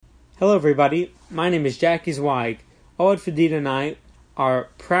Hello everybody, my name is Jackie Zweig. Oad Fadid and I are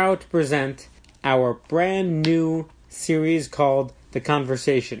proud to present our brand new series called The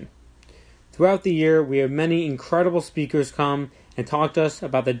Conversation. Throughout the year, we have many incredible speakers come and talk to us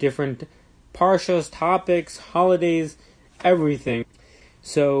about the different parshas, topics, holidays, everything.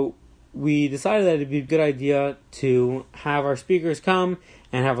 So we decided that it'd be a good idea to have our speakers come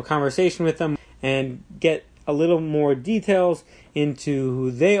and have a conversation with them and get a little more details into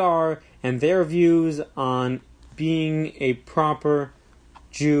who they are and their views on being a proper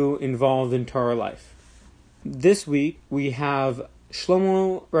Jew involved in Torah life. This week we have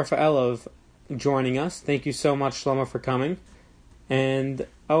Shlomo Rafaelov joining us. Thank you so much, Shlomo, for coming. And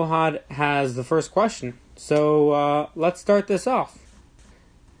Ohad has the first question. So let's start this off.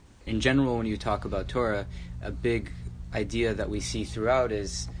 In general, when you talk about Torah, a big idea that we see throughout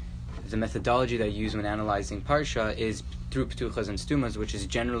is the methodology that you use when analyzing Parsha is through Ptuchas and Stumas, which is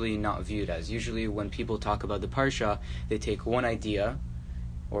generally not viewed as. Usually when people talk about the Parsha, they take one idea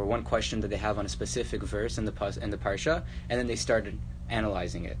or one question that they have on a specific verse in the Parsha, and then they start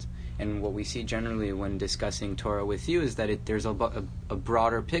analyzing it. And what we see generally when discussing Torah with you is that there's a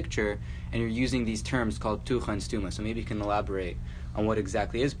broader picture, and you're using these terms called Ptucha and Stuma. So maybe you can elaborate on what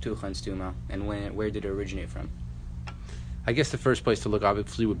exactly is Ptucha and Stuma, and where did it originate from? I guess the first place to look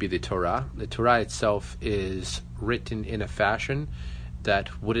obviously would be the Torah. The Torah itself is written in a fashion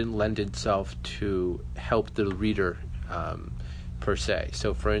that wouldn't lend itself to help the reader per se.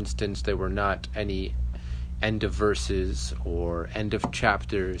 So for instance, there were not any end of verses or end of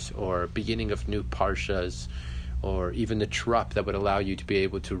chapters or beginning of new parshas or even the trup that would allow you to be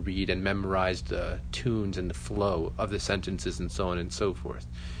able to read and memorize the tunes and the flow of the sentences and so on and so forth.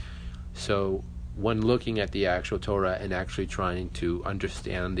 So when looking at the actual Torah and actually trying to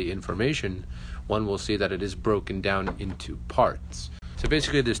understand the information, one will see that it is broken down into parts. So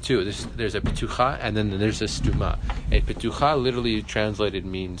basically there's two. There's a Ptucha and then there's a Stuma. A Ptucha literally translated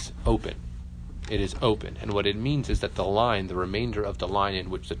means open. It is open. And what it means is that the remainder of the line in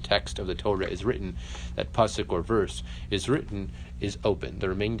which the text of the Torah is written, that pasuk or verse is written, is open. The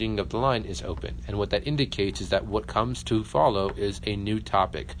remaining of the line is open. And what that indicates is that what comes to follow is a new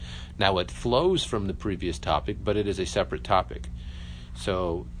topic. Now it flows from the previous topic, but it is a separate topic.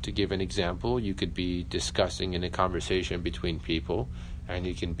 So to give an example, you could be discussing in a conversation between people, and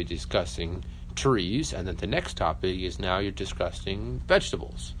you can be discussing trees, and then the next topic is now you're discussing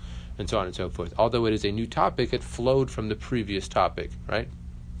vegetables, and so on and so forth. Although it is a new topic, it flowed from the previous topic, right?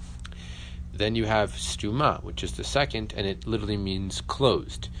 Then you have stuma, which is the second, and it literally means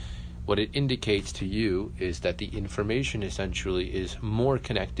closed. What it indicates to you is that the information essentially is more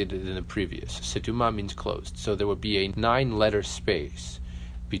connected than the previous. Setuma means closed. So there would be a 9-letter space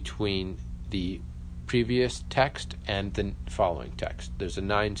between the previous text and the following text. There's a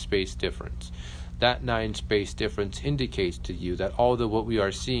 9-space difference. That 9-space difference indicates to you that although what we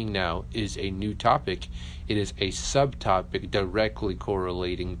are seeing now is a new topic, it is a subtopic directly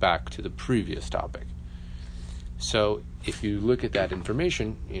correlating back to the previous topic. So if you look at that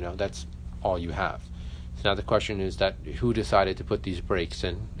information, that's all you have. So now the question is that who decided to put these breaks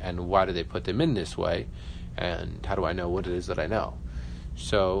in, and why do they put them in this way, and how do I know what it is that I know?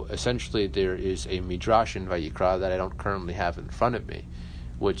 So essentially there is a midrash in Vayikra that I don't currently have in front of me,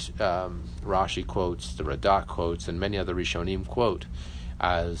 which Rashi quotes, the Radak quotes, and many other Rishonim quote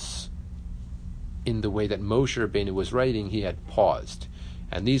as in the way that Moshe Rabbeinu was writing, he had paused.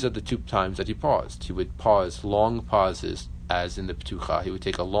 And these are the 2 times that he paused. He would pause long pauses, as in the Ptucha. He would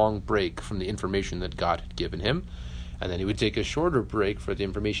take a long break from the information that God had given him, and then he would take a shorter break for the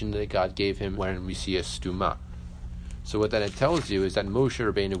information that God gave him when we see a Stuma. So what that tells you is that Moshe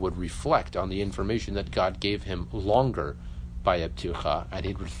Rabbeinu would reflect on the information that God gave him longer by a Ptucha, and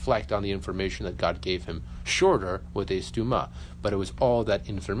he'd reflect on the information that God gave him shorter with a Stuma. But it was all that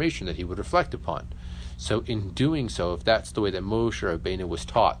information that he would reflect upon. So in doing so, if that's the way that Moshe Rabbeinu was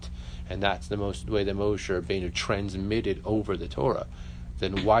taught, and that's the way that Moshe Rabbeinu transmitted over the Torah,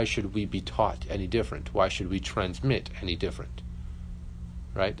 then why should we be taught any different? Why should we transmit any different?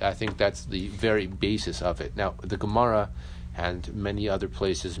 Right? I think that's the very basis of it. Now, the Gemara and many other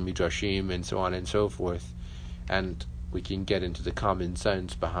places, Midrashim and so on and so forth, and we can get into the common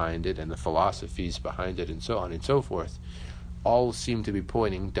sense behind it and the philosophies behind it and so on and so forth, all seem to be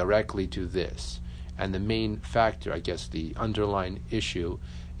pointing directly to this. And the main factor, I guess the underlying issue,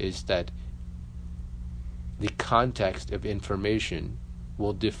 is that the context of information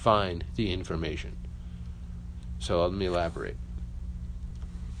will define the information. So let me elaborate.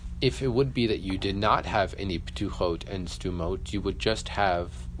 If it would be that you did not have any ptuchot and stumot, you would just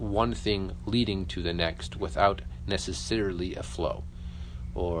have one thing leading to the next without necessarily a flow.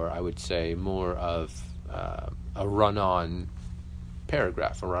 or I would say more of a run-on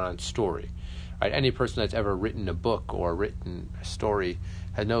paragraph, a run-on story. Right? Any person that's ever written a book or written a story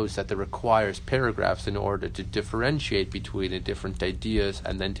knows that it requires paragraphs in order to differentiate between the different ideas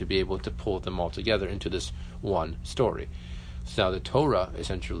and then to be able to pull them all together into this one story. So now the Torah,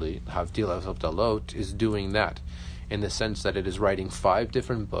 essentially, Havdilah Havdalot, is doing that in the sense that it is writing 5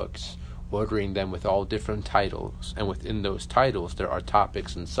 different books, ordering them with all different titles, and within those titles there are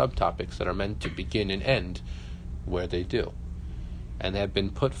topics and subtopics that are meant to begin and end where they do, and have been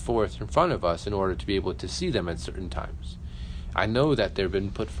put forth in front of us in order to be able to see them at certain times. I know that they've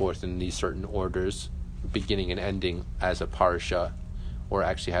been put forth in these certain orders, beginning and ending as a parsha, or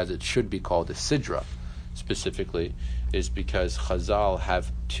actually as it should be called a sidra, specifically, is because Chazal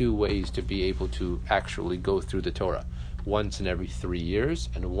have 2 ways to be able to actually go through the Torah. Once in every 3 years,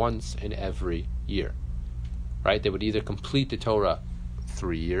 and once in every year. Right? They would either complete the Torah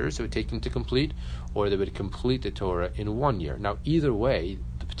 3 years, it would take them to complete, or they would complete the Torah in 1 year. Now, either way,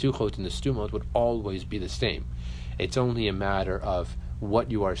 the Petuchot and the Stumot would always be the same. It's only a matter of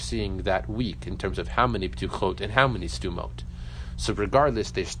what you are seeing that week in terms of how many Petuchot and how many Stumot. So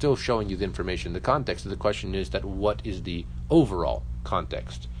regardless, they're still showing you the information. The context of the question is that what is the overall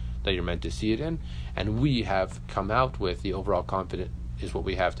context that you're meant to see it in? And we have come out with the overall content is what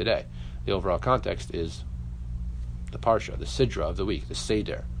we have today. The overall context is the Parsha, the Sidra of the week, the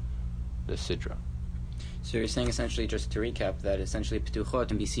Seder, the Sidra. So you're saying essentially, just to recap, that essentially Petuchot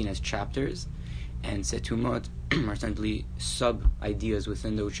can be seen as chapters, and Setumot are essentially sub-ideas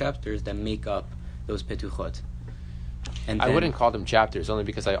within those chapters that make up those Petuchot. And I wouldn't call them chapters, only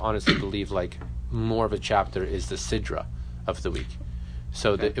because I honestly believe like more of a chapter is the Sidra of the week.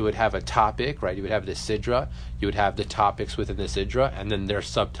 So that it would have a topic, right? You would have the Sidra, you would have the topics within the Sidra, and then their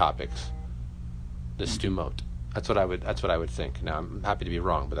subtopics, the Stumot. That's what I would think. Now I'm happy to be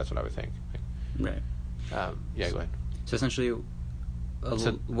wrong, but that's what I would think. Right. Yeah, go ahead. So essentially,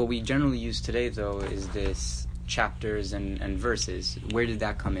 what we generally use today, though, is this chapters and verses. Where did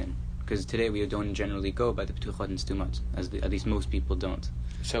that come in? Because today we don't generally go by the Petuchot and Stumot, at least most people don't.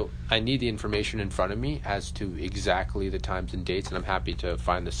 So I need the information in front of me as to exactly the times and dates, and I'm happy to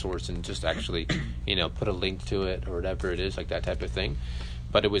find the source and just actually, put a link to it or whatever it is, like that type of thing.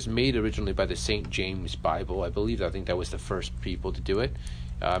 But it was made originally by the St. James Bible, I think that was the first people to do it.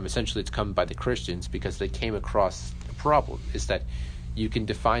 Essentially, it's come by the Christians because they came across the problem, is that you can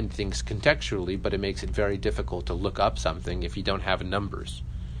define things contextually, but it makes it very difficult to look up something if you don't have numbers,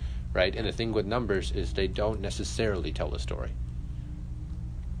 right? And the thing with numbers is they don't necessarily tell a story.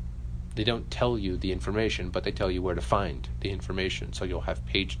 They don't tell you the information, but they tell you where to find the information. So you'll have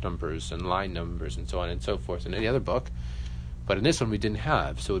page numbers and line numbers and so on and so forth in any other book. But in this one we didn't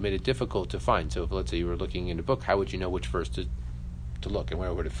have, so it made it difficult to find. So if, let's say, you were looking in a book, how would you know which verse to look and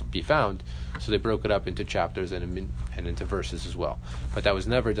where would it be found? So they broke it up into chapters and into verses as well. But that was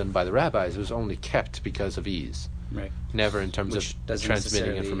never done by the rabbis. It was only kept because of ease. Right. Never in terms of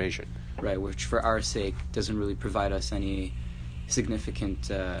transmitting information. Right, which for our sake doesn't really provide us any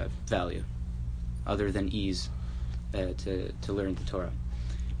significant value other than ease to learn the Torah.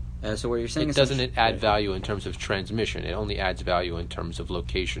 So what you're saying is... Doesn't add value in terms of transmission. It only adds value in terms of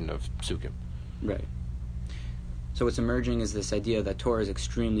location of psukim. Right. So what's emerging is this idea that Torah is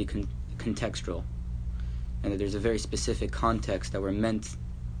extremely contextual, and that there's a very specific context that we're meant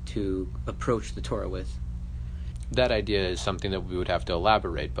to approach the Torah with. That idea is something that we would have to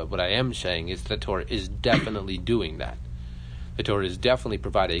elaborate, but what I am saying is the Torah is definitely doing that. The Torah is definitely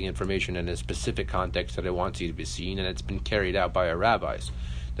providing information in a specific context that it wants you to be seen, and it's been carried out by our rabbis.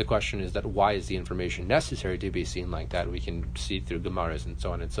 The question is that why is the information necessary to be seen like that? We can see through Gemaras and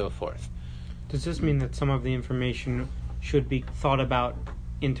so on and so forth. Does this mean that some of the information should be thought about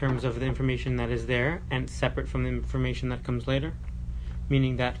in terms of the information that is there and separate from the information that comes later?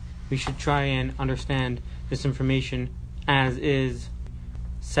 Meaning that we should try and understand this information as is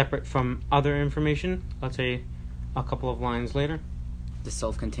separate from other information, let's say a couple of lines later? The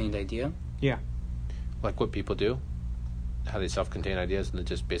self-contained idea? Yeah. Like what people do? How they self-contain ideas and then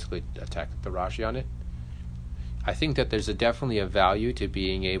just basically attack the Rashi on it? I think that there's definitely a value to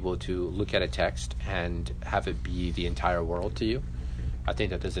being able to look at a text and have it be the entire world to you. I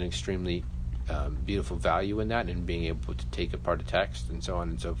think that there's an extremely beautiful value in that, in being able to take apart a text and so on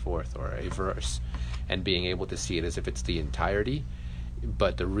and so forth, or a verse, and being able to see it as if it's the entirety,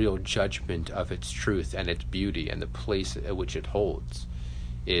 but the real judgment of its truth and its beauty and the place at which it holds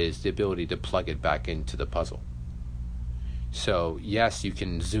is the ability to plug it back into the puzzle. So, yes, you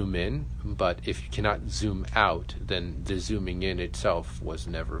can zoom in, but if you cannot zoom out, then the zooming in itself was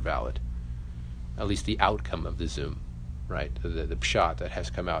never valid. At least the outcome of the zoom, right? The pshat that has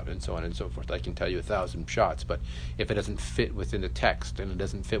come out, and so on and so forth. I can tell you 1,000 pshats, but if it doesn't fit within the text and it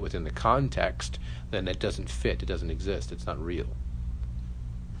doesn't fit within the context, then it doesn't fit. It doesn't exist. It's not real.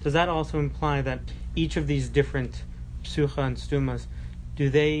 Does that also imply that each of these different psucha and stumas, do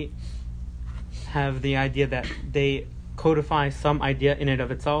they have the idea that they codify some idea in and of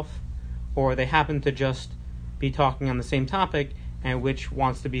itself, or they happen to just be talking on the same topic and which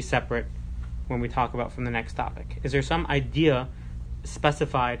wants to be separate when we talk about from the next topic? Is there some idea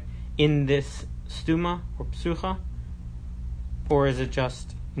specified in this stuma or psucha, or is it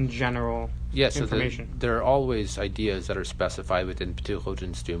just in general information? So there are always ideas that are specified within Ptuchot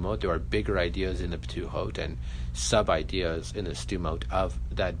and Stumot. There are bigger ideas in the Ptuchot and sub-ideas in the Stumot of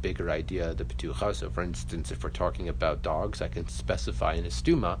that bigger idea, the Ptucha. So for instance, if we're talking about dogs, I can specify in a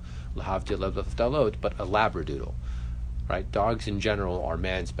Stuma, L'havdil L'avdalot, but a Labradoodle. Right? Dogs in general are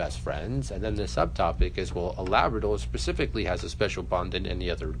man's best friends, and then the subtopic is, well, a Labrador specifically has a special bond than any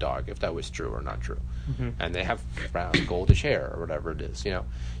other dog, if that was true or not true. Mm-hmm. And they have brown, goldish hair, or whatever it is. You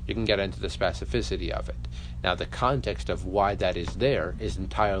can get into the specificity of it. Now, the context of why that is there is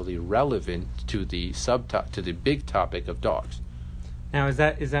entirely relevant to the to the big topic of dogs. Now, is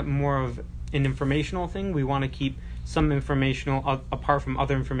that more of an informational thing? We want to keep some informational apart from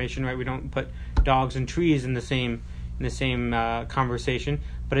other information, right? We don't put dogs and trees in the same conversation,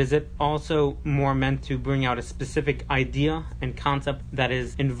 but is it also more meant to bring out a specific idea and concept that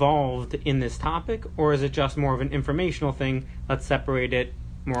is involved in this topic, or is it just more of an informational thing? Let's separate it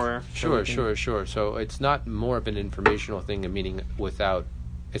more. Sure. So it's not more of an informational thing, meaning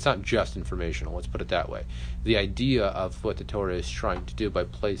it's not just informational, let's put it that way. The idea of what the Torah is trying to do by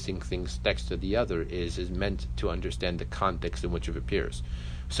placing things next to the other is meant to understand the context in which it appears.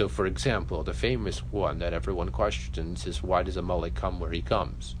 So, for example, the famous one that everyone questions is, why does Amalek come where he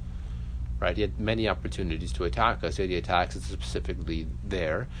comes? Right? He had many opportunities to attack us, yet he attacks us specifically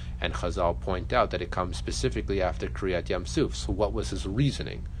there, and Chazal point out that it comes specifically after Kriyat Yam Suf. So what was his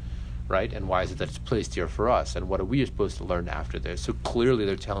reasoning? Right? And why is it that it's placed here for us? And what are we supposed to learn after this? So clearly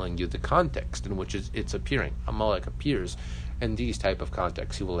they're telling you the context in which it's appearing. Amalek appears in these type of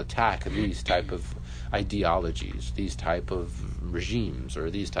contexts. He will attack these type of ideologies, these type of regimes, or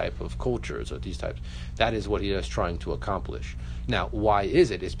these type of cultures, or these types. That is what he is trying to accomplish. Now, why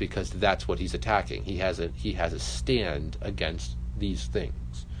is it? It's because that's what he's attacking. He has a stand against these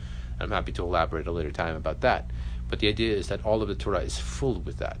things. I'm happy to elaborate a later time about that. But the idea is that all of the Torah is full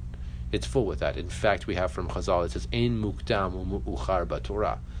with that. It's full with that. In fact, we have from Chazal, it says, Ein mukdam u'mu'uchar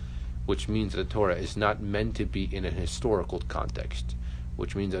ba'Torah, which means that the Torah is not meant to be in a historical context,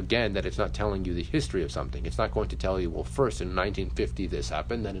 which means, again, that it's not telling you the history of something. It's not going to tell you, well, first in 1950 this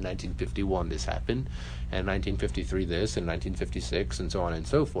happened, then in 1951 this happened, and in 1953 this, and 1956, and so on and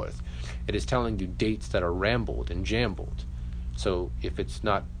so forth. It is telling you dates that are rambled and jambled. So if it's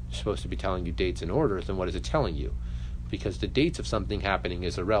not supposed to be telling you dates in order, then what is it telling you? Because the dates of something happening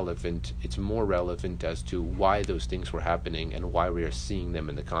is irrelevant. It's more relevant as to why those things were happening and why we are seeing them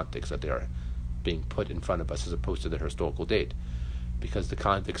in the context that they are being put in front of us, as opposed to the historical date. Because the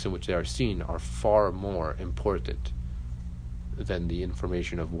context in which they are seen are far more important than the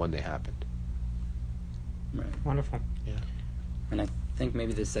information of when they happened. Right. Wonderful. Yeah. And I think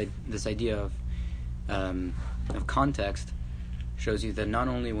maybe this idea of context shows you that not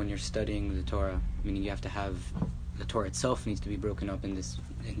only when you're studying the Torah, meaning you have to have the Torah itself needs to be broken up in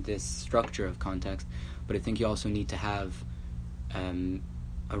this structure of context, but I think you also need to have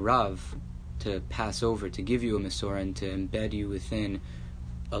a Rav to pass over, to give you a Masorah and to embed you within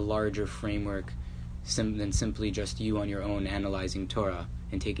a larger framework than simply just you on your own analyzing Torah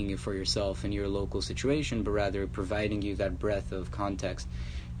and taking it for yourself in your local situation, but rather providing you that breadth of context.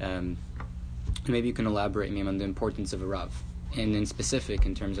 Maybe you can elaborate, Mim, on the importance of a Rav, and in specific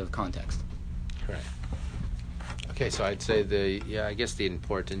in terms of context. Correct. Okay, so I'd say I guess the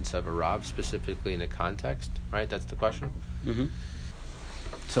importance of a Rav specifically in a context, right? That's the question? Mm-hmm.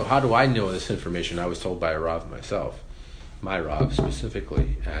 So how do I know this information? I was told by a Rav myself, my Rav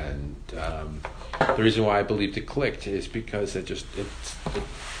specifically, and the reason why I believed it clicked is because it's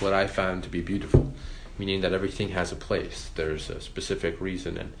what I found to be beautiful, meaning that everything has a place. There's a specific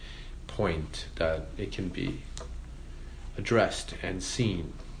reason and point that it can be addressed and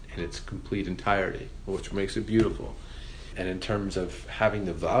seen in its complete entirety, which makes it beautiful. And in terms of having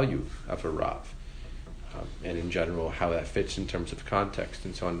the value of a Rav, and in general how that fits in terms of context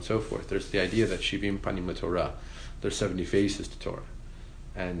and so on and so forth, there's the idea that Shivim Panim LeTorah, there's 70 faces to Torah.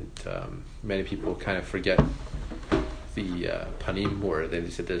 And many people kind of forget the Panim, or they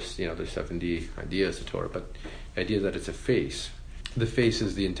said there's 70 ideas to Torah, but the idea that it's a face, the face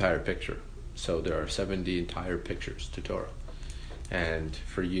is the entire picture. So there are 70 entire pictures to Torah. And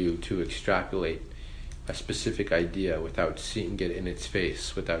for you to extrapolate a specific idea without seeing it in its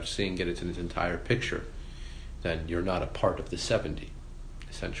face, without seeing it in its entire picture, then you're not a part of the 70,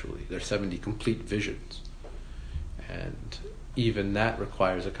 essentially. There are 70 complete visions. And even that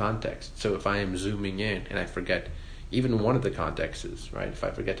requires a context. So if I am zooming in and I forget even one of the contexts, right? If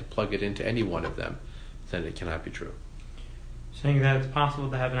I forget to plug it into any one of them, then it cannot be true. Saying that it's possible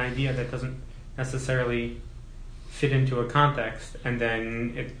to have an idea that doesn't necessarily fit into a context, and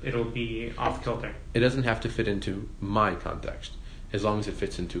then it'll be off kilter. It doesn't have to fit into my context, as long as it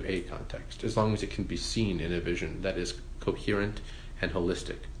fits into a context, as long as it can be seen in a vision that is coherent and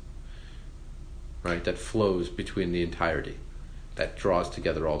holistic, right? That flows between the entirety, that draws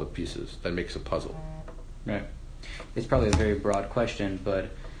together all the pieces, that makes a puzzle. Right. It's probably a very broad question, but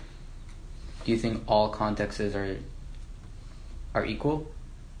do you think all contexts are equal?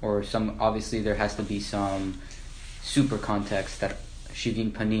 Or obviously there has to be some super context, that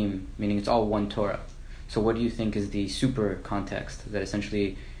shivim panim, meaning it's all one Torah. So what do you think is the super context that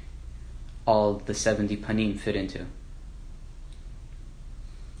essentially all the 70 panim fit into?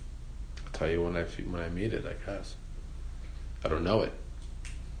 I'll tell you when I meet it, I guess. I don't know it.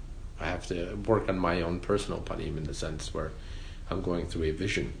 I have to work on my own personal panim, in the sense where I'm going through a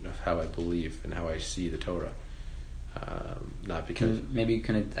vision of how I believe and how I see the Torah. Not because maybe you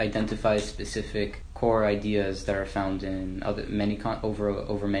can identify specific core ideas that are found in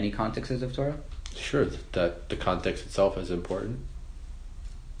over many contexts of Torah. Sure, that the context itself is important.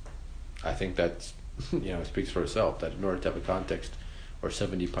 I think that's it speaks for itself, that in order to have a context, or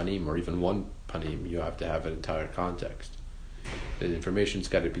 70 panim, or even one panim, you have to have an entire context. The information's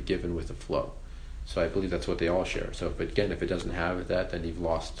got to be given with a flow. So I believe that's what they all share. So if it doesn't have that, then you've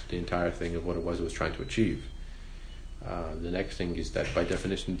lost the entire thing of what it was trying to achieve. The next thing is that by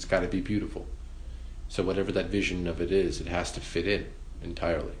definition it's got to be beautiful. So whatever that vision of it is, it has to fit in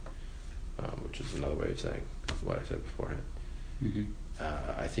entirely, which is another way of saying what I said beforehand. Mm-hmm.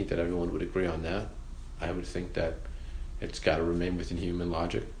 I think that everyone would agree on that. I would think that it's got to remain within human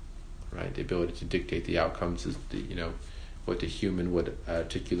logic, right? The ability to dictate the outcomes is what the human would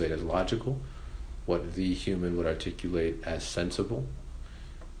articulate as logical, what the human would articulate as sensible.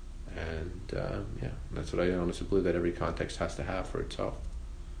 And that's what I honestly believe that every context has to have for itself.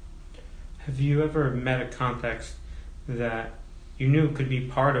 Have you ever met a context that you knew could be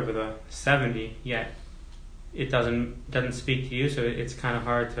part of the 70, yet it doesn't speak to you, so it's kind of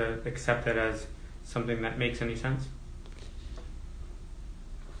hard to accept it as something that makes any sense?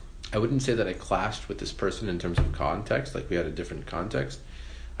 I wouldn't say that I clashed with this person in terms of context, like we had a different context.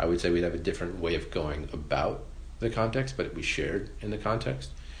 I would say we'd have a different way of going about the context, but we shared in the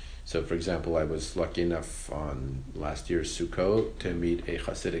context. So, for example, I was lucky enough on last year's Sukkot to meet a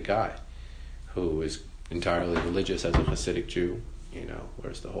Hasidic guy who is entirely religious as a Hasidic Jew,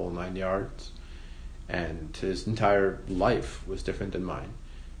 wears the whole 9 yards. And his entire life was different than mine.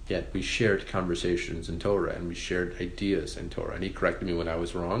 Yet we shared conversations in Torah, and we shared ideas in Torah. And he corrected me when I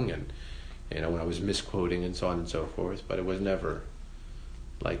was wrong, and when I was misquoting and so on and so forth. But it was never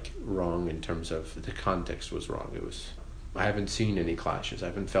wrong in terms of the context was wrong. I haven't seen any clashes. I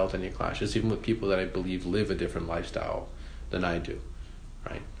haven't felt any clashes, even with people that I believe live a different lifestyle than I do,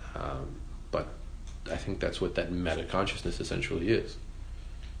 right? But I think that's what that meta consciousness essentially is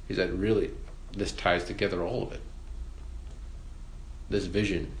that really this ties together all of it. This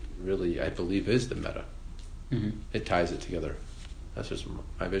vision really, I believe, is the meta. Mm-hmm. It ties it together. That's just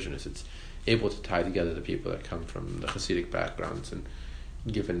my vision. It's able to tie together the people that come from the Hasidic backgrounds and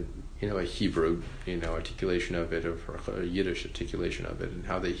given a Hebrew articulation of it, or a Yiddish articulation of it, and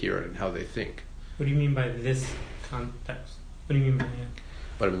how they hear it and how they think. What do you mean by this context? What do you mean by that?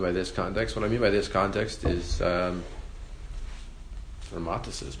 What I mean by this context? What I mean by this context is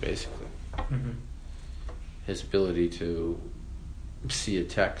Ramatis, basically. Mm-hmm. His ability to see a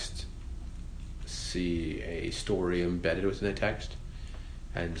text, see a story embedded within the text,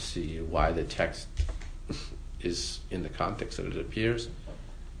 and see why the text is in the context that it appears.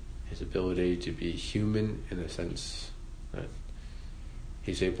 His ability to be human in the sense that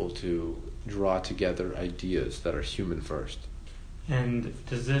he's able to draw together ideas that are human first. And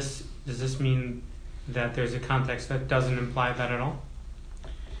does this mean that there's a context that doesn't imply that at all?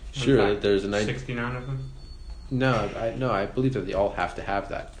 Sure, in fact, there's 69 of them? No, I believe that they all have to have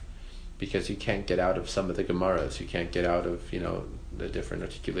that, because you can't get out of some of the Gemaras. You can't get out of the different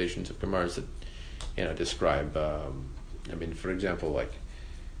articulations of Gemaras that describe. For example,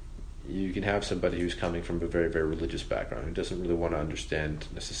 you can have somebody who's coming from a very, very religious background who doesn't really want to understand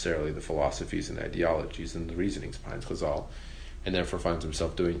necessarily the philosophies and ideologies and the reasonings behind Chazal, and therefore finds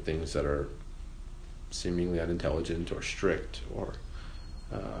himself doing things that are seemingly unintelligent or strict or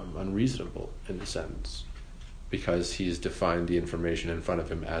unreasonable in a sense, because he's defined the information in front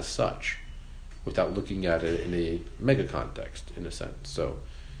of him as such, without looking at it in a mega context, in a sense. So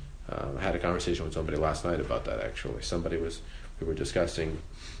I had a conversation with somebody last night about that, actually. We were discussing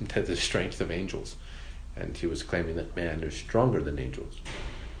the strength of angels, and he was claiming that man is stronger than angels,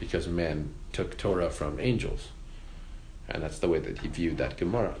 because man took Torah from angels. And that's the way that he viewed that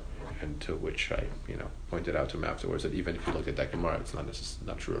Gemara, and to which I, pointed out to him afterwards that even if you look at that Gemara, it's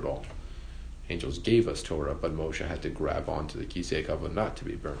not true at all. Angels gave us Torah, but Moshe had to grab onto the Kisei Kavod not to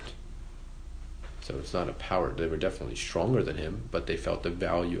be burnt. So it's not a power. They were definitely stronger than him, but they felt the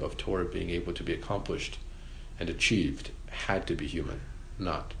value of Torah being able to be accomplished and achieved had to be human,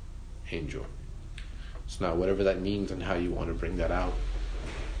 not angel. So now, whatever that means and how you want to bring that out,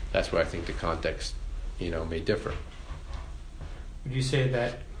 that's where I think the context, may differ. Would you say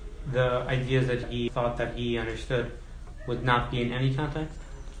that the ideas that he thought that he understood would not be in any context?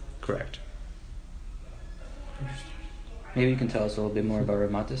 Correct. Maybe you can tell us a little bit more about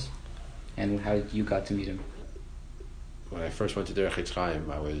Rav Matis and how you got to meet him. When I first went to Derech Eitz Chaim,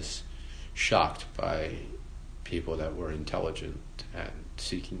 I was shocked by people that were intelligent and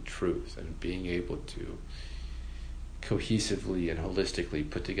seeking truth and being able to cohesively and holistically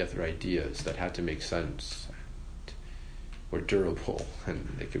put together ideas that had to make sense and were durable,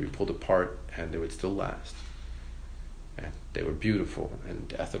 and they could be pulled apart and they would still last. And they were beautiful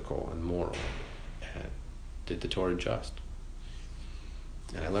and ethical and moral and did the Torah just.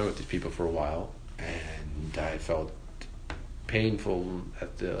 And I learned with these people for a while, and I felt painful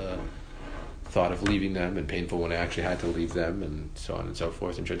at the thought of leaving them, and painful when I actually had to leave them, and so on and so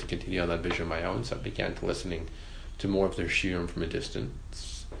forth, and tried to continue on that vision of my own. So I began to listening to more of their shiurim from a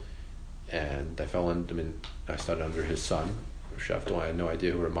distance, and I started under his son, Shaftel. I had no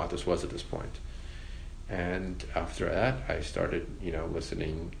idea who Rav Matis was at this point. And after that, I started,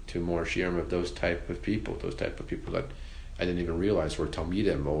 listening to more shiurim of those type of people that I didn't even realize were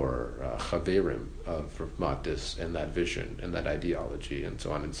Talmidim or Chaverim of Rav Matis and that vision and that ideology and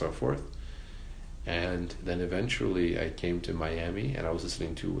so on and so forth. And then eventually I came to Miami, and I was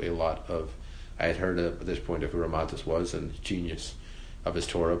listening to a lot of, I had heard at this point of who Rav Matis was and genius of his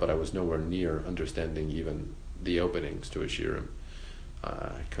Torah, but I was nowhere near understanding even the openings to his shiurim.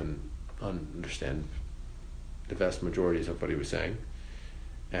 I couldn't understand the vast majorities of what he was saying.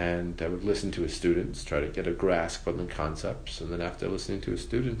 And I would listen to his students, try to get a grasp on the concepts, and then after listening to his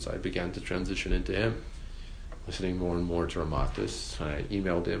students, I began to transition into him, listening more and more to Rav Matis. I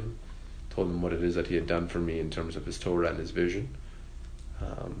emailed him, told him what it is that he had done for me in terms of his Torah and his vision,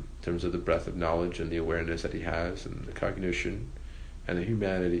 in terms of the breadth of knowledge and the awareness that he has, and the cognition and the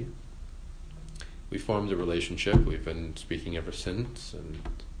humanity. We formed a relationship. We've been speaking ever since, and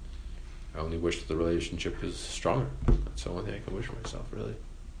I only wish that the relationship is stronger. That's the only thing I can wish for myself, really.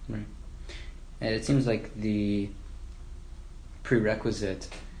 Right. And it seems like the prerequisite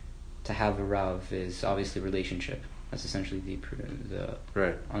to have a Rav is obviously relationship. That's essentially the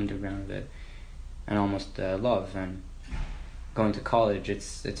right underground of it, and almost love. And going to college,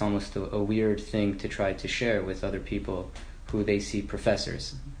 it's almost a weird thing to try to share with other people who they see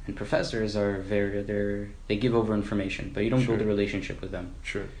professors. And professors are they give over information, but you don't build a relationship with them.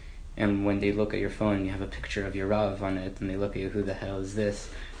 Sure. And when they look at your phone and you have a picture of your Rav on it, and they look at you, who the hell is this?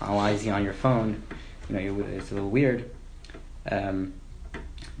 Why is he on your phone? It's a little weird.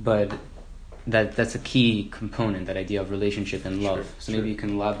 But that's a key component, that idea of relationship and love. Sure, so maybe you can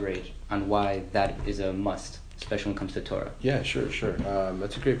elaborate on why that is a must, especially when it comes to Torah. Yeah, sure.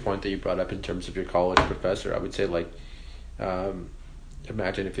 That's a great point that you brought up in terms of your college professor. I would say,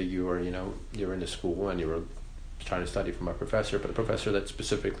 imagine if you were, you're in a school and you were trying to study from a professor, but a professor that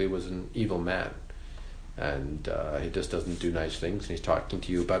specifically was an evil man, and he just doesn't do nice things, and he's talking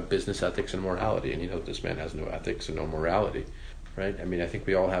to you about business ethics and morality, and this man has no ethics and no morality, right? I think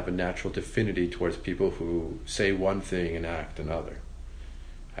we all have a natural affinity towards people who say one thing and act another.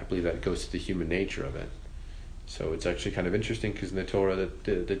 I believe that goes to the human nature of it. So it's actually kind of interesting, because in the Torah,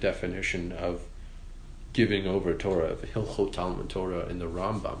 the definition of giving over Torah, of Hilchot Talmud Torah in the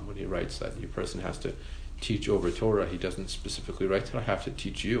Rambam, when he writes that a person has to teach over Torah, he doesn't specifically write that I have to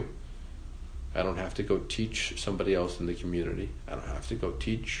teach you. I don't have to go teach somebody else in the community. I don't have to go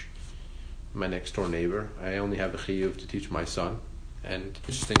teach my next door neighbor. I only have a chiyuv to teach my son. And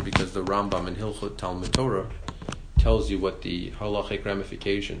it's interesting, because the Rambam in Hilchot Talmud Torah tells you what the halachic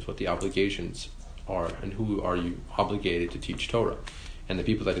ramifications, what the obligations are, and who are you obligated to teach Torah. And the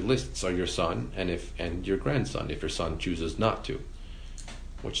people that he lists are your son and your grandson, if your son chooses not to.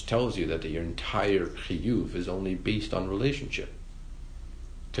 Which tells you that your entire chiyuv is only based on relationship.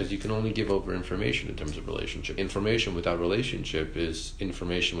 Because you can only give over information in terms of relationship. Information without relationship is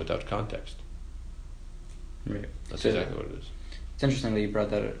information without context. Right. That's So exactly what it is. it's interesting that you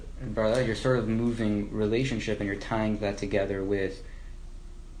brought that up. You're sort of moving relationship and you're tying that together with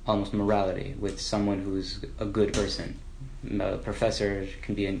almost morality, with someone who's a good person. A professor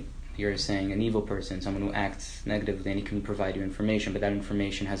can be, you're saying, an evil person, someone who acts negatively, and he can provide you information, but that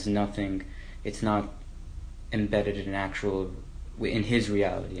information has nothing, it's not embedded in his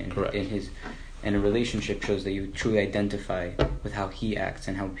reality, Correct. And a relationship shows that you truly identify with how he acts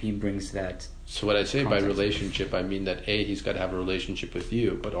and how he brings that. So what I say by context. relationship, I mean that he's got to have a relationship with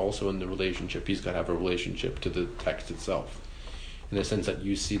you, but also in the relationship, he's got to have a relationship to the text itself. In the sense that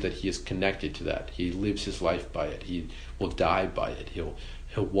you see that he is connected to that. He lives his life by it. He will die by it. He'll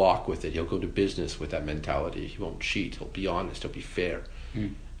walk with it. He'll go to business with that mentality. He won't cheat. He'll be honest. He'll be fair.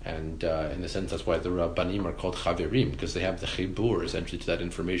 And in the sense, that's why the Rabbanim are called Chaverim, because they have the chibur, essentially, to that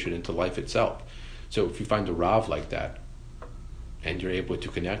information into life itself. So if you find a Rav like that, and you're able to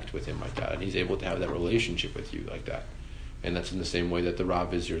connect with him like that, and he's able to have that relationship with you like that, and that's in the same way that the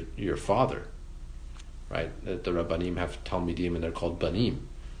Rav is your father, right? That the Rabbanim have Talmidim, and they're called Banim.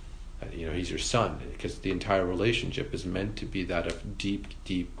 He's your son, because the entire relationship is meant to be that of deep,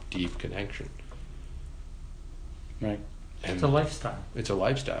 deep, deep connection. Right. And It's a lifestyle. It's a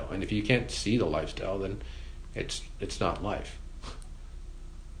lifestyle, and if you can't see the lifestyle, then it's not life,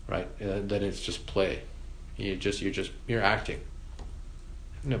 right? Then it's just play. You're acting.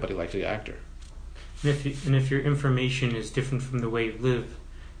 Nobody likes an actor. And if your information is different from the way you live,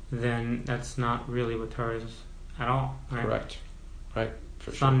 then that's not really what Torah is at all. Right? Correct. Right. For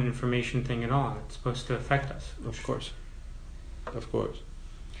It's sure. not an information thing at all. It's supposed to affect us. Of course. Of course.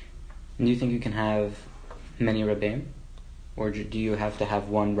 And do you think you can have many Rabbeim? Or do you have to have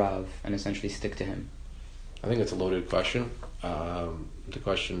one Rav and essentially stick to him? I think it's a loaded question. The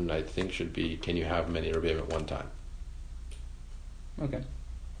question, I think, should be, can you have many Rebbeim at one time? Okay.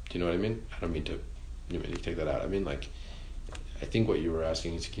 Do you know what I mean? I don't mean to take that out. I mean, I think what you were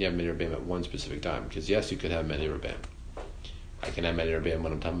asking is, can you have many Rebbeim at one specific time? Because yes, you could have many Rebbeim. I can have many Rebbeim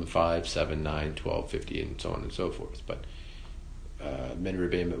when I'm talking 5, 7, 9, 12, 50, and so on and so forth. But many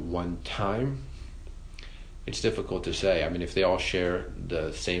Rebbeim at one time, it's difficult to say. I mean, if they all share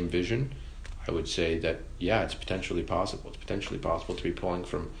the same vision, I would say that, yeah, it's potentially possible. It's potentially possible to be pulling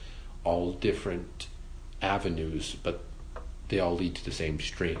from all different avenues, but they all lead to the same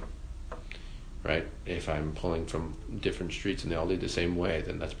stream, right? If I'm pulling from different streets and they all lead the same way,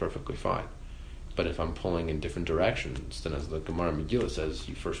 then that's perfectly fine. But if I'm pulling in different directions, then as the Gemara Megillah says,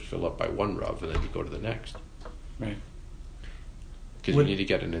 you first fill up by one Rav and then you go to the next. Right. Because you need to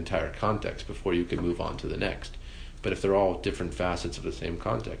get an entire context before you can move on to the next. But if they're all different facets of the same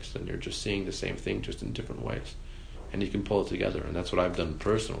context, then you're just seeing the same thing just in different ways. And you can pull it together. And that's what I've done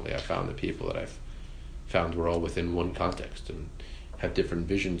personally. I found the people that I've found were all within one context and have different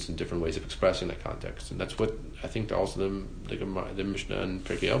visions and different ways of expressing that context. And that's what I think also the Mishnah and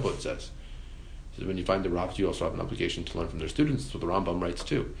Pirkei Avot says. So when you find the Ravs, you also have an obligation to learn from their students. That's what the Rambam writes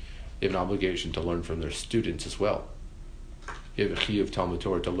too. They have an obligation to learn from their students as well. You have a chiyuv Talmud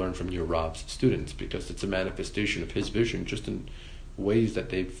Torah to learn from your Rav's students, because it's a manifestation of his vision, just in ways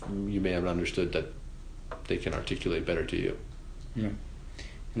that you may have understood that they can articulate better to you. Yeah.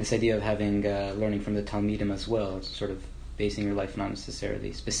 And this idea of having learning from the Talmidim as well, it's sort of basing your life not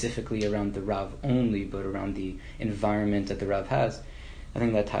necessarily specifically around the Rav only, but around the environment that the Rav has. I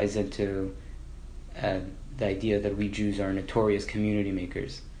think that ties into the idea that we Jews are notorious community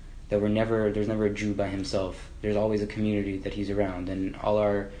makers. That there's never a Jew by himself. There's always a community that he's around, and all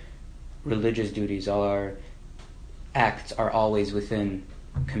our religious duties, all our acts are always within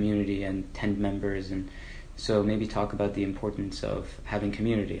community and 10 members. And so maybe talk about the importance of having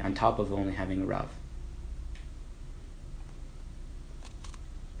community on top of only having a Rav.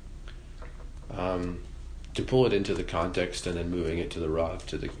 To pull it into the context and then moving it to the Rav,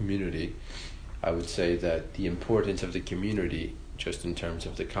 to the community, I would say that the importance of the community, just in terms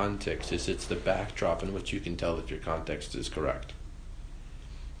of the context, is it's the backdrop in which you can tell that your context is correct.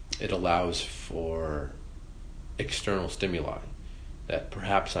 It allows for external stimuli, that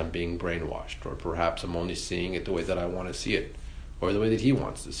perhaps I'm being brainwashed, or perhaps I'm only seeing it the way that I want to see it, or the way that he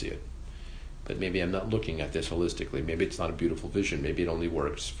wants to see it. But maybe I'm not looking at this holistically. Maybe it's not a beautiful vision. Maybe it only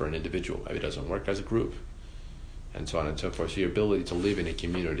works for an individual. Maybe it doesn't work as a group, and so on and so forth. So your ability to live in a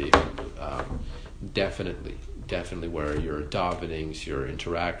community, definitely where your davenings, your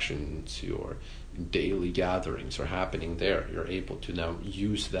interactions, your daily gatherings are happening there. You're able to now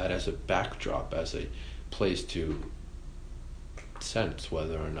use that as a backdrop, as a place to sense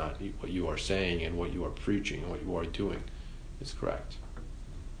whether or not what you are saying and what you are preaching and what you are doing is correct.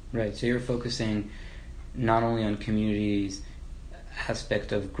 Right. So you're focusing not only on community's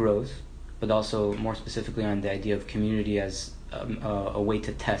aspect of growth, but also more specifically on the idea of community as a way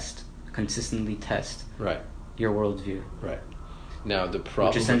to consistently test Right. your worldview. Right. Now the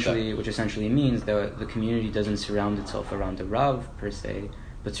problem Which essentially means that the community doesn't surround itself around the Rav per se,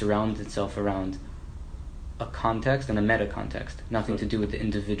 but surrounds itself around a context and a meta context, nothing to do with the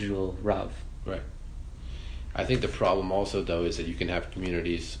individual Rav. Right. I think the problem also, though, is that you can have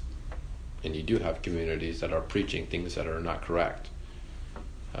communities, and you do have communities that are preaching things that are not correct.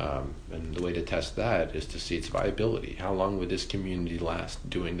 And the way to test that is to see its viability. How long would this community last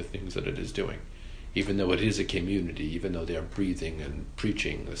doing the things that it is doing? Even though it is a community, even though they are breathing and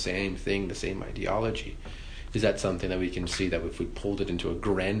preaching the same thing, the same ideology, is that something that we can see that if we pulled it into a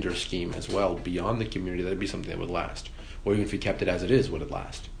grander scheme as well, beyond the community, that would be something that would last? Or even if we kept it as it is, would it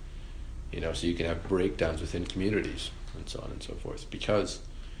last? So you can have breakdowns within communities and so on and so forth, because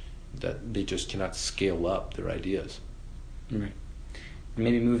that they just cannot scale up their ideas. Right.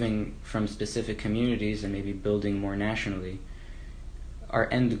 Maybe moving from specific communities and maybe building more nationally, our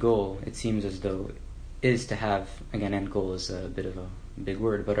end goal, it seems as though, is to have, again, end goal is a bit of a big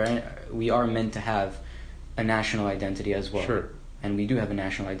word, but we are meant to have a national identity as well. Sure. And we do have a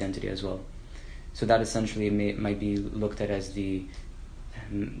national identity as well. So that essentially might be looked at as the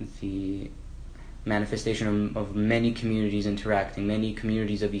manifestation of many communities interacting, many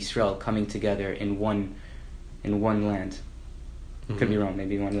communities of Israel coming together in one land. Mm-hmm. Could be wrong.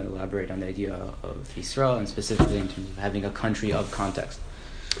 Maybe you want to elaborate on the idea of Israel and specifically in terms of having a country of context.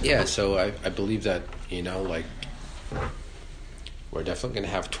 Yeah, so I believe that, we're definitely going to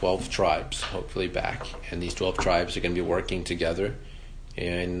have 12 tribes, hopefully back, and these 12 tribes are going to be working together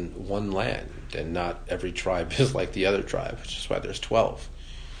in one land, and not every tribe is like the other tribe, which is why there's 12.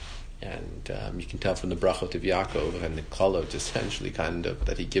 And you can tell from the brachot of Yaakov and the kolot, essentially, kind of,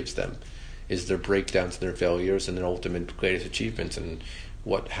 that he gives them, is their breakdowns and their failures and their ultimate greatest achievements, and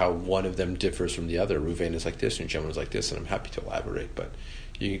how one of them differs from the other. Reuven is like this and Shimon is like this, and I'm happy to elaborate, but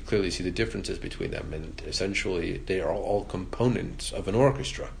you can clearly see the differences between them, and essentially they are all components of an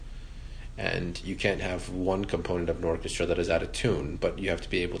orchestra. And you can't have one component of an orchestra that is out of tune, but you have to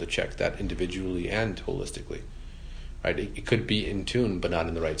be able to check that individually and holistically. Right? It could be in tune, but not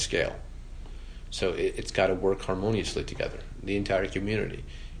in the right scale. So it's got to work harmoniously together, the entire community.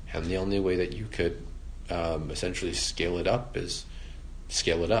 And the only way that you could essentially scale it up is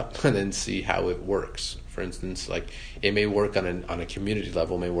scale it up and then see how it works. For instance, it may work on a community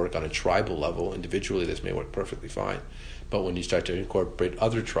level, may work on a tribal level. Individually, this may work perfectly fine. But when you start to incorporate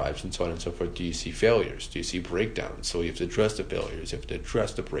other tribes and so on and so forth, do you see failures? Do you see breakdowns? So you have to address the failures. You have to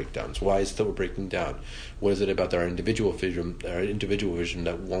address the breakdowns. Why is it that we're breaking down? What is it about our individual vision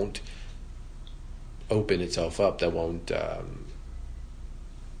that won't open itself up, that won't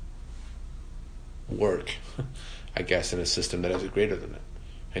work, I guess, in a system that is greater than it?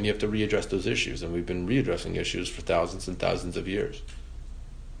 And you have to readdress those issues, and we've been readdressing issues for thousands and thousands of years.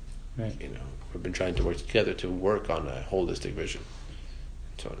 Right. We've been trying to work together to work on a holistic vision,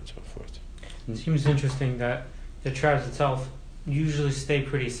 and so on and so forth. It seems interesting that the tribes itself usually stay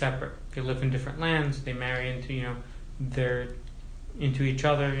pretty separate. They live in different lands. They marry into into each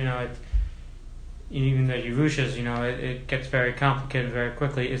other. Even the Yerushas, it gets very complicated very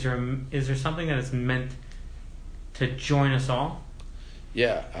quickly. Is there something that is meant to join us all?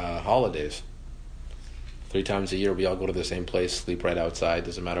 Yeah, holidays. 3 times a year, we all go to the same place, sleep right outside.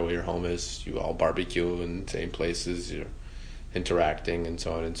 Doesn't matter where your home is. You all barbecue in the same places. You're interacting and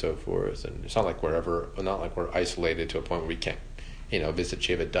so on and so forth. And it's not like we're isolated to a point where we can't, visit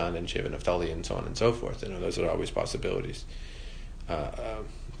Shevet Dan and Shevet Naphtali and so on and so forth. Those are always possibilities,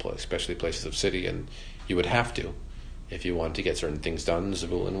 especially places of city. And you would have to, if you want to get certain things done.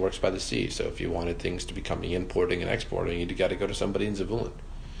 Zevulun works by the sea, so if you wanted things to be coming, importing and exporting, you got to go to somebody in Zevulun.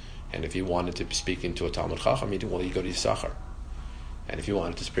 And if you wanted to be speaking to a Talmud Chacham, you go to Yisachar. And if you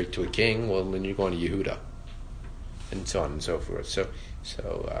wanted to speak to a king, well, then you're going to Yehuda, and so on and so forth. So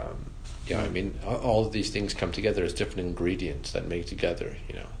all of these things come together as different ingredients that make together,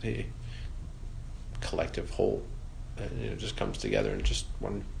 the collective whole. And it just comes together in just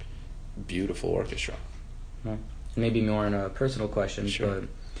one beautiful orchestra. Right. Maybe more on a personal question, Sure. but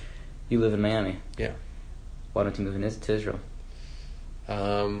you live in Miami. Yeah. Why don't you move to Israel?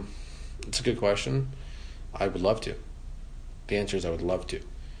 It's a good question. I would love to. The answer is I would love to.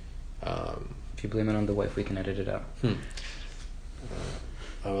 If you blame it on the wife, we can edit it out.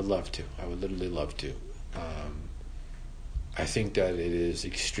 I would love to. I would literally love to. I think that it is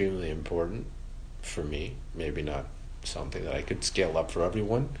extremely important for me. Maybe not something that I could scale up for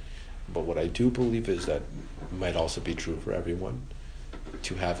everyone, but what I do believe is that might also be true for everyone,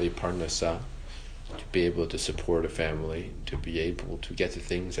 to have a parnasa, to be able to support a family, to be able to get the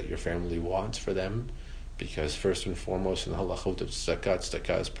things that your family wants for them, because first and foremost in the halachot of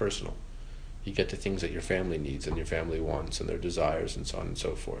tzedakah is personal. You get the things that your family needs and your family wants and their desires and so on and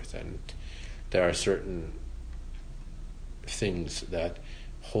so forth. And there are certain things that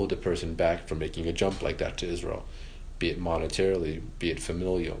hold a person back from making a jump like that to Israel, be it monetarily, be it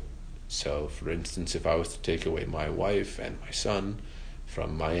familial. So, for instance, if I was to take away my wife and my son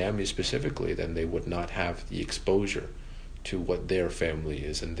from Miami specifically, then they would not have the exposure to what their family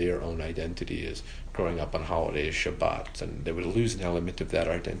is and their own identity is, growing up on holidays, Shabbat, and they would lose an element of that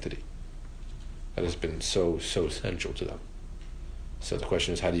identity that has been so essential to them. So the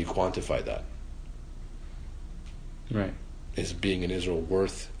question is, how do you quantify that? Right. Is being in Israel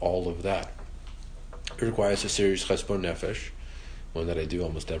worth all of that? It requires a serious chesbon nefesh, one that I do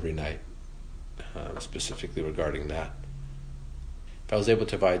almost every night, specifically regarding that. If I was able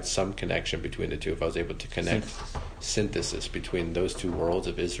to provide some connection between the two, if I was able to connect synthesis between those two worlds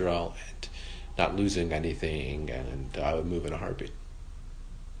of Israel and not losing anything, and I would move in a heartbeat.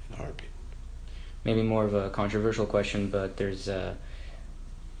 Maybe more of a controversial question, but there's a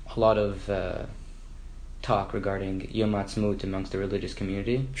lot of talk regarding Yom Ha'atzmaut amongst the religious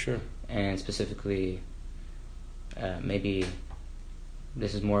community. Sure. And specifically, maybe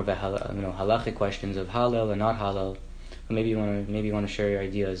this is more of a halachic questions of halal and not halal. But maybe you want to share your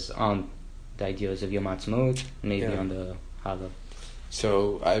ideas on the ideas of Yom Ha'atzmaut, maybe on the halal.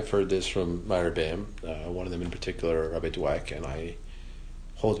 So I've heard this from my Rebbeim, one of them in particular, Rabbi Dweck, and I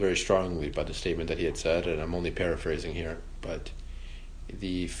hold very strongly by the statement that he had said, and I'm only paraphrasing here, but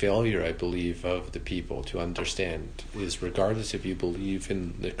the failure, I believe, of the people to understand is, regardless if you believe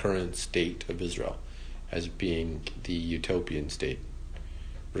in the current state of Israel as being the utopian state,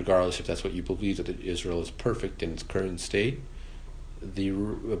 regardless if that's what you believe, that Israel is perfect in its current state, the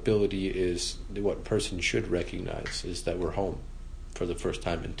ability is, what a person should recognize is that we're home for the first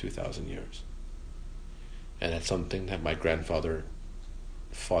time in 2,000 years. And that's something that my grandfather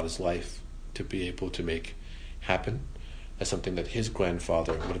fought his life to be able to make happen. That's something that his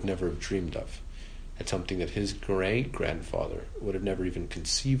grandfather would have never dreamed of. It's something that his great-grandfather would have never even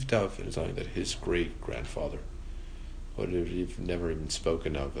conceived of, and it's something that his great-grandfather would have never even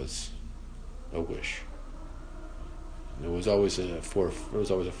spoken of as a wish. And it was always a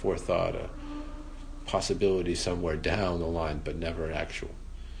forethought, a possibility somewhere down the line, but never actual.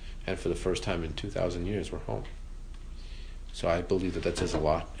 And for the first time in 2,000 years, we're home. So I believe that says a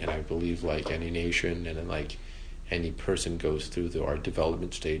lot, and I believe, like any nation and like any person goes through our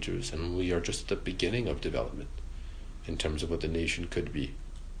development stages, and we are just at the beginning of development in terms of what the nation could be.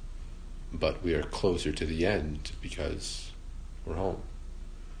 But we are closer to the end because we're home.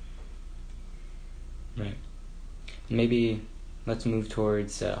 Right. Maybe let's move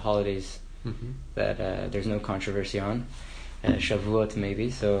towards holidays that there's no controversy on. Shavuot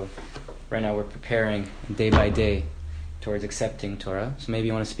maybe. So right now we're preparing day by day towards accepting Torah. So maybe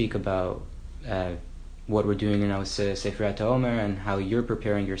you want to speak about what we're doing now with Sefirat HaOmer and how you're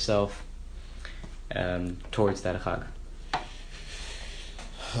preparing yourself towards that Chag.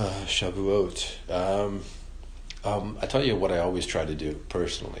 Shavuot. I tell you what I always try to do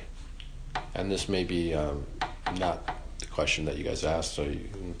personally, and this may be not the question that you guys asked, so you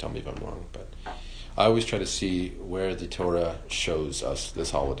can tell me if I'm wrong, but I always try to see where the Torah shows us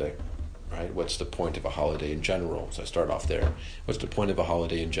this holiday, right? What's the point of a holiday in general? So I start off there. What's the point of a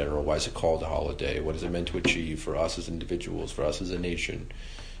holiday in general? Why is it called a holiday? What is it meant to achieve for us as individuals, for us as a nation?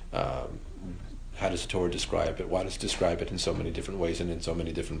 How does the Torah describe it? Why does it describe it in so many different ways and in so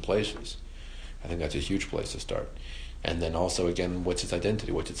many different places? I think that's a huge place to start. And then also, again, what's its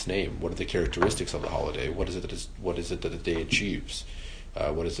identity? What's its name? What are the characteristics of the holiday? What is it that the day achieves?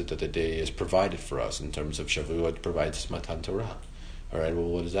 What is it that the day is provided for us in terms of Shavuot provides Matan Torah? All right, well,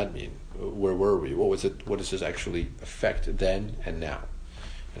 what does that mean? Where were we? What does this actually affect then and now?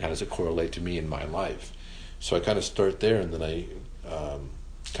 And how does it correlate to me in my life? So I kind of start there, and then I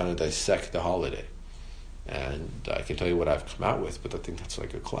kind of dissect the holiday. And I can tell you what I've come out with, but I think that's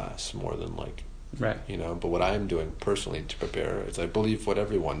like a class more than like, right. But what I'm doing personally to prepare is, I believe what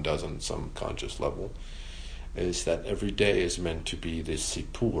everyone does on some conscious level, is that every day is meant to be the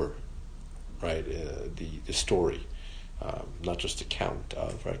sipur, right? The story. Not just a count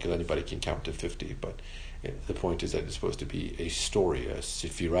of, right? Because anybody can count to 50, but the point is that it's supposed to be a story, a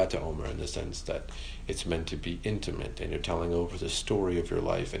Sefirat HaOmer, in the sense that it's meant to be intimate, and you're telling over the story of your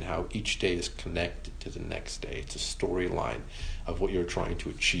life and how each day is connected to the next day. It's a storyline of what you're trying to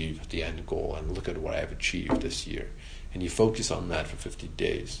achieve, the end goal, and look at what I've achieved this year. And you focus on that for 50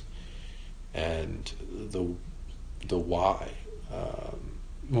 days. And the why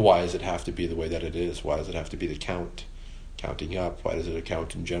Why does it have to be the way that it is? Why does it have to be the counting up? Why does it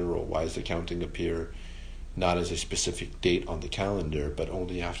count in general? Why does the counting appear not as a specific date on the calendar, but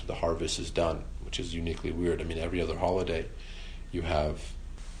only after the harvest is done, which is uniquely weird? I mean, every other holiday, you have...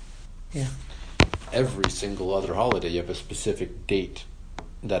 Yeah. Every single other holiday, you have a specific date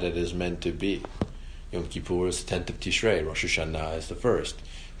that it is meant to be. Yom Kippur is the 10th of Tishrei, Rosh Hashanah is the 1st,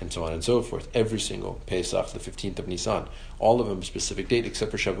 and so on and so forth. Every single Pesach, the 15th of Nisan, all of them a specific date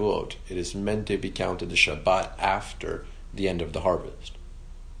except for Shavuot. It is meant to be counted the Shabbat after the end of the harvest.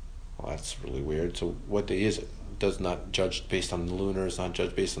 Well, that's really weird. So what day is it? It does not judge based on the lunar, it's not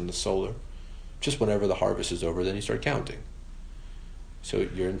judged based on the solar. Just whenever the harvest is over, then you start counting. So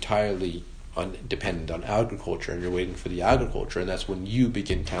you're entirely dependent on agriculture, and you're waiting for the agriculture, and that's when you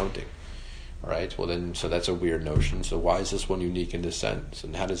begin counting. All right, well then, so that's a weird notion. So why is this one unique in this sense?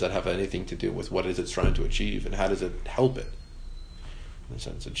 And how does that have anything to do with what is it's trying to achieve? And how does it help it, in a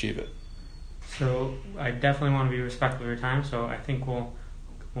sense, achieve it? So I definitely want to be respectful of your time, so I think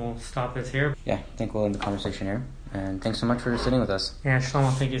we'll stop this here. Yeah, I think we'll end the conversation here. And thanks so much for sitting with us. Yeah,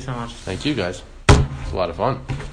 Shlomo, thank you so much. Thank you, guys. It's a lot of fun.